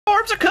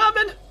storms are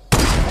coming!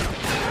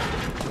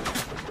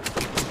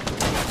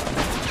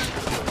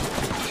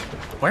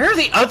 Where are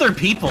the other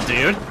people,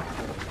 dude?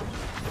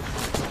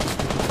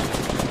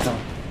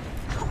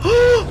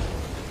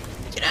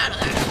 Get out of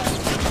there!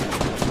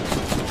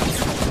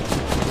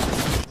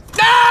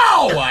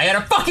 No! I had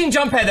a fucking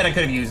jump head that I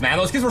could have used, man.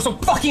 Those kids were so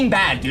fucking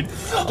bad, dude.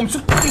 I'm so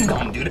fucking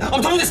dumb, dude.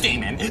 I'm done with this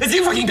game, man. It's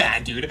so fucking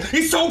bad, dude.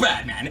 It's so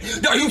bad, man.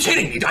 Are you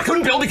kidding me? I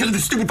couldn't build because of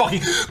this stupid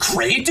fucking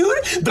crate,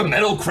 dude? The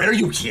metal crate, are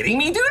you kidding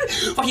me, dude?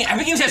 Fucking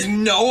Epic Games has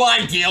no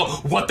idea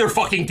what they're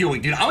fucking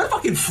doing, dude. I'm gonna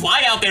fucking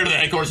fly out there to the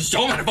headquarters and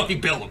show them how to fucking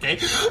build, okay?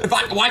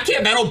 Why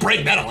can't metal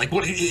break metal? Like,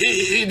 what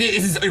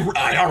is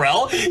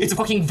IRL? It's a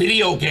fucking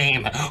video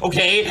game,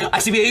 okay? I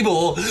should be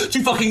able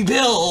to fucking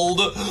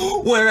build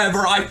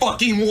wherever I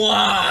fucking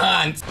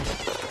want.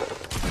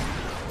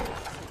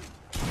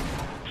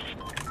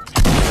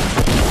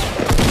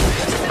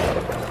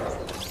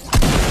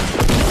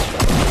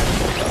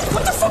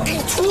 What the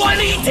fucking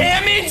 20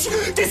 damage?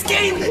 This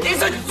game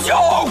is a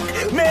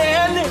joke,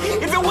 man.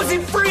 If it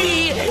wasn't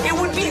free, it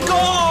would be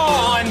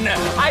gone.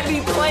 I'd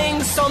be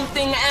playing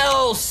something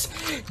else,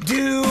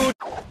 dude.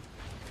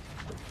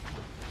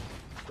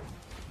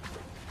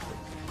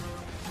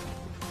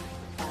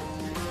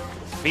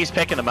 He's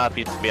picking him up.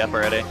 He's be up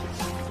already.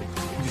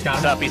 He's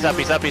up. He's up.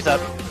 He's up. He's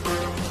up.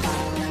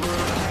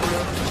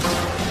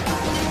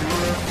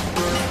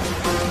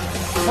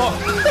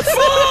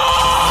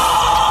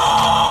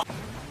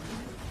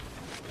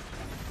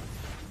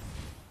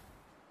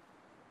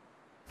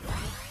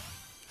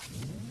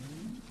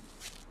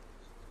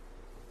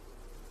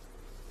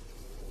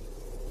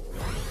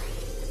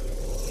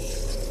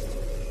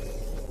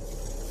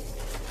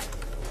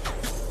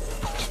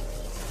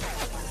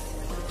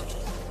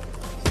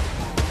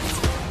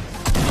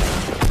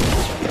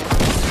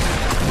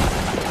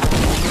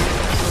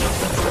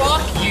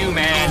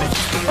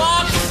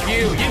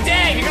 You're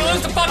dead! You're gonna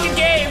lose the fucking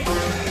game!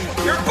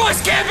 You're a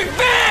bus camping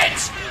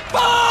bitch!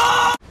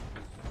 Oh!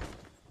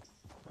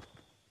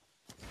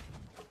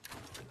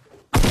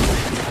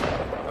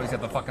 Oh, he's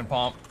got the fucking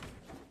pump.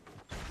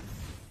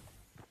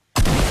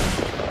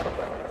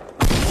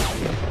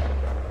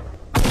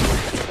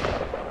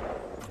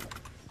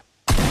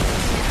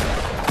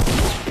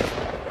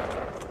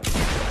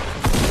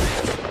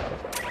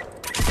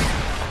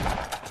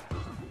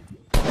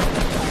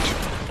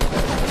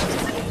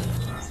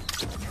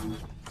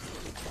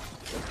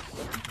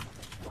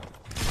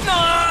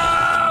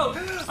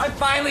 I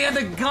finally had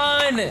the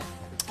gun!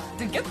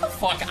 Dude, get the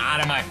fuck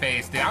out of my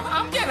face, dude.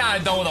 I'm getting out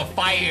of done with a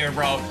fight here,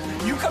 bro.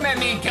 You come at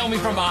me and kill me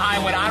from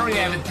behind when I don't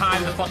even have the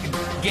time to fucking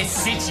get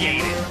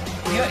situated.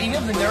 You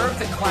have the nerve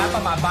to clap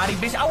on my body,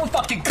 bitch? I will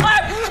fucking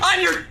clap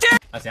on your dick!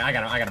 I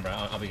got him, bro.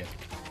 I'll be good.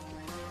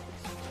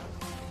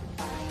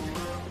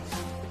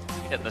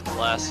 Hit the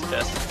last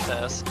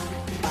test.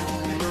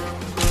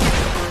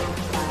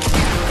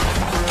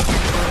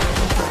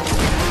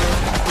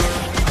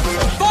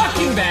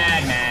 Fucking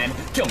bad, man.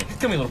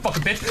 Kill me, little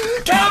fucking bitch.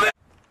 Kill me!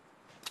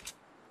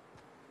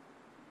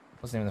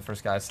 What's the name of the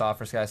first guy I saw?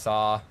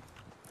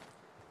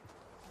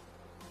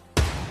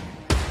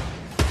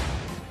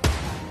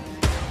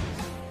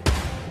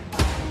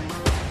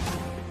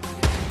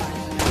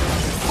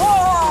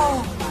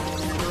 Oh!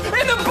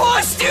 In the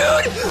bush,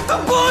 dude! The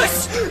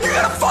bush! You're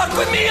gonna fuck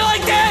with me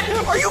like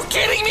that? Are you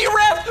kidding me,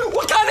 ref?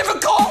 What kind of a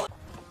call?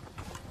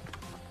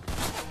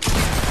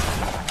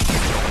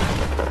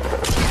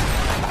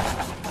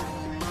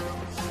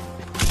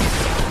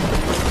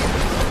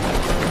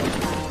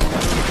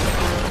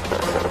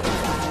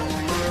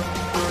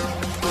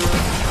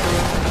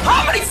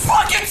 How many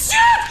fucking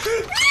shit?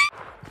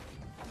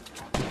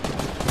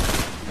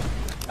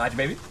 Gotcha,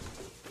 baby.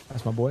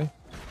 That's my boy.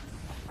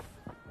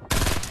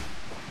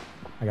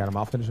 I got him.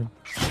 I'll finish him.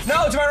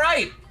 No, to my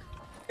right.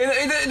 In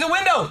the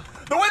window.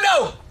 The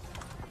window.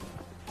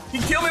 He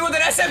killed me with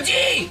an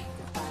SMG.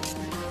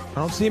 I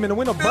don't see him in the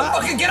window.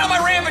 Fucking get on my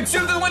ramp and shoot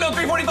through the window.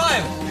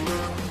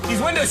 345.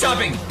 He's window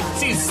shopping.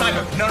 See,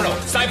 sniper. No.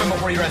 Sniper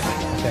before you rest it.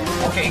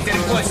 Okay, he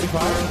didn't push.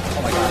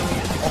 Oh my god.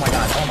 Oh my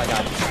god. Oh my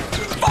god.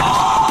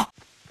 Oh!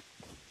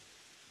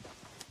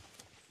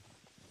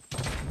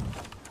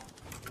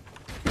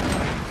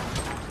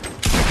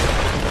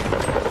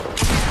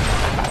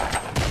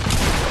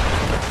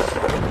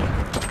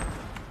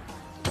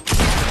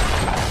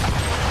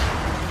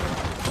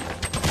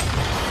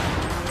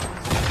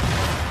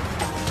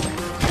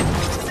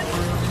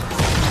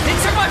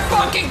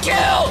 Fucking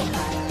kill!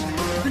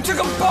 You took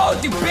them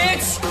both, you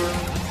bitch!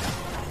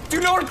 Do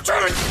no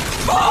return!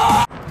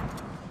 Oh!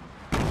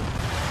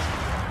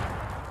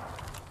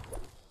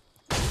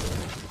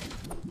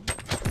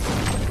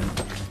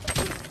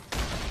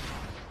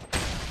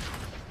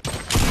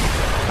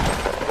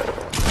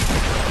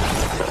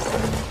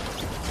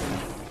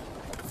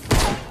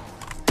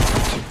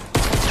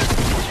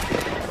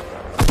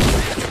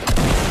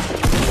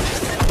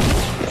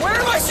 Where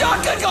did my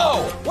shotgun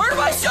go? Where did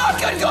my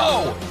shotgun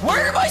go?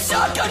 Where did my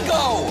shotgun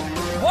go?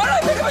 Why did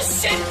I pick up a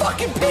shit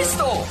fucking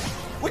pistol?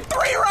 With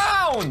 3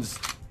 rounds!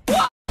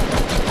 What?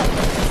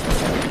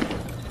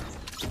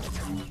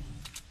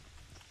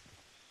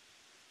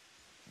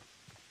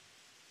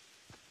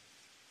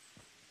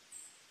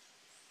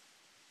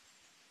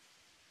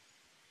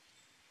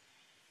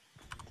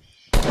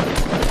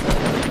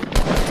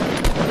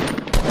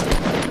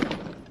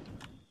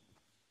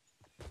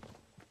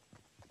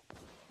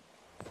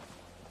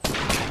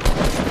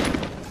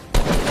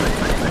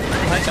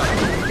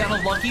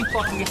 lucky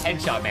fucking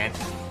headshot, man.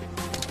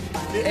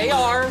 The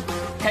AR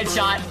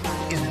headshot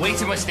is way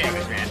too much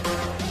damage, man.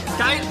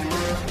 Guy,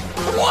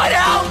 1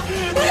 health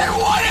and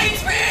 1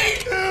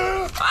 HP!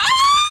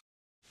 Ah!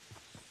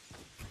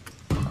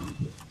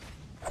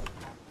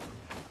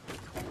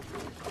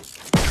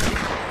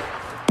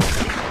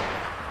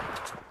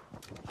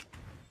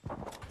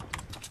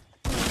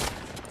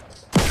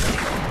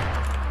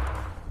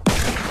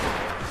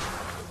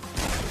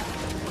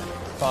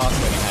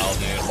 Fucking hell,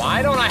 dude.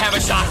 Why don't I have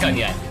a shotgun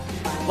yet?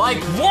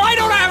 Like, why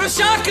don't I have a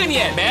shotgun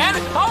yet, man?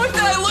 How much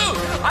did I loot?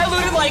 I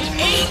looted like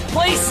 8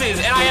 places,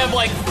 and I have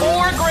like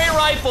 4 great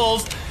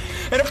rifles,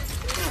 and a...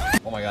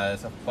 Oh my god,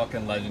 that's a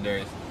fucking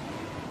legendary.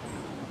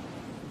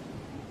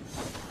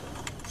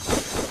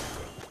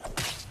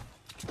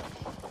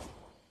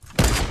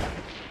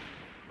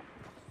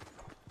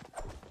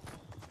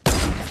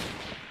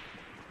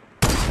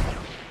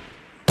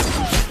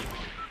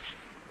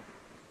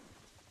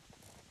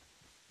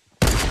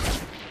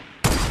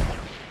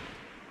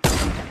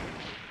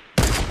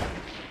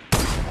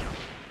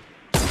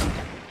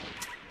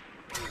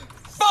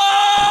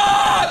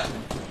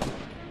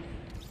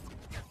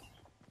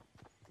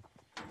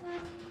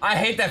 I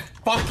hate that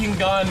fucking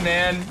gun,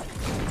 man.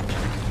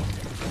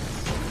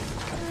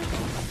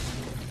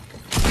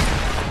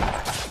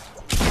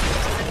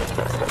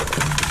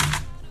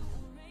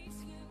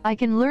 I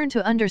can learn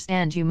to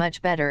understand you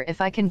much better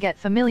if I can get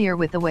familiar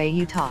with the way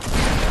you talk.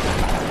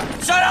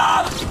 Shut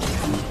up!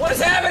 What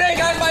is happening,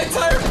 guys? My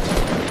entire...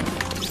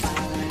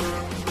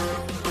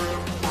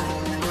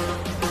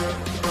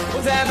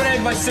 What's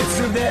happening? My shit's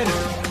too dead.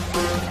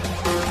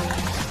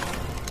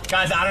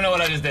 Guys, I don't know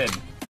what I just did.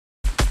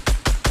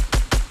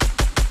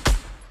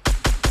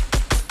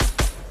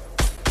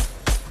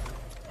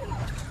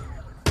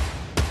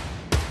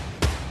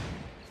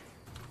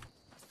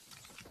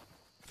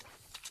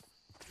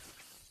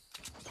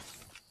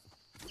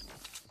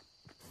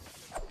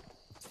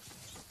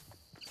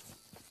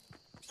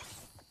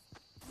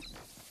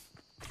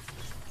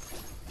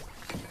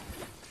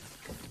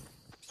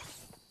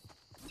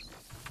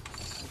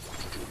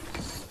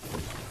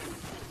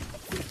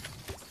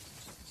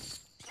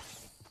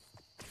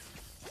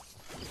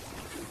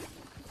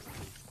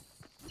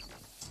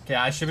 Okay,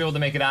 I should be able to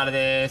make it out of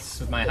this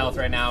with my health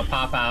right now.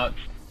 Pop out,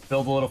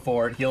 build a little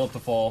fort, heal up to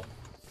full.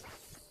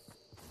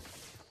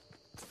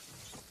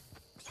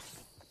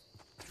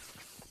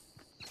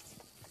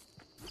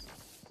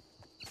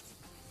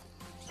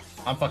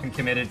 I'm fucking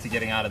committed to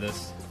getting out of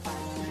this.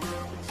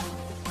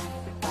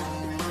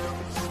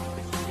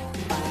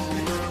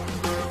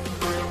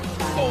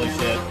 Holy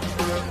shit.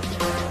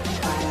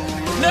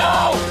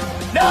 No!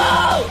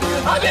 No!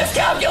 I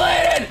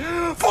miscalculated!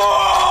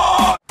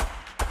 Fuck!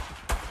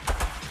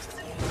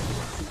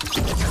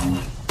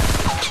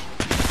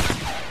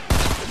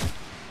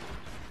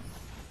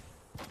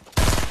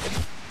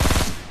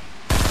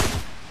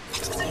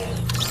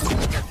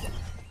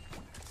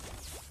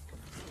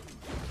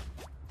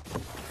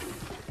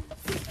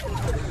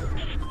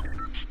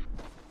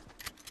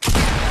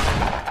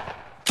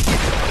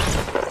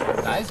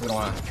 Guys, we don't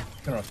want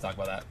to talk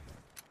about that.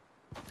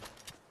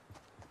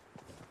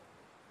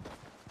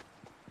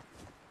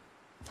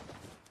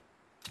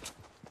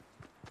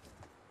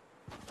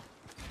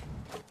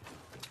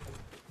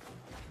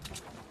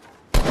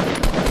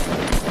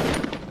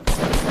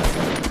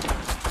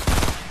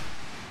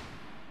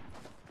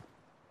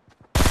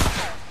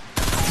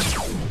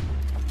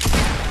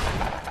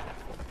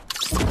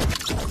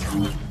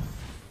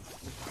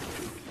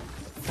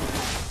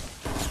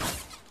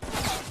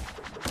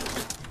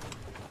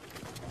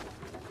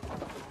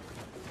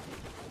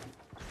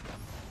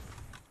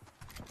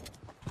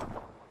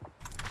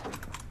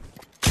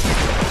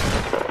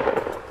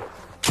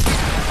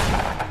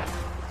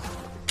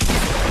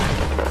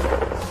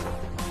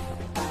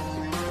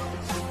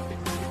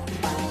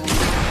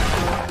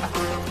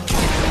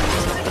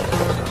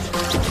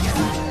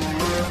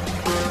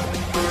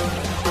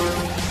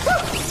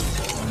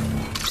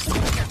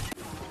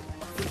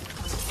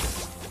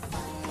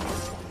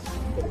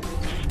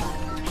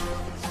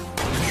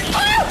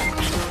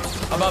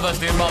 Above us,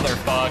 dude.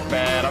 Motherfuck,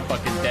 man. I'm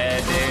fucking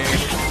dead,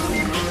 dude.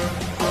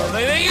 Oh,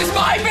 they used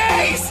my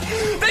base!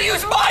 They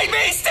used my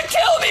base to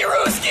kill me,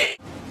 Ruski!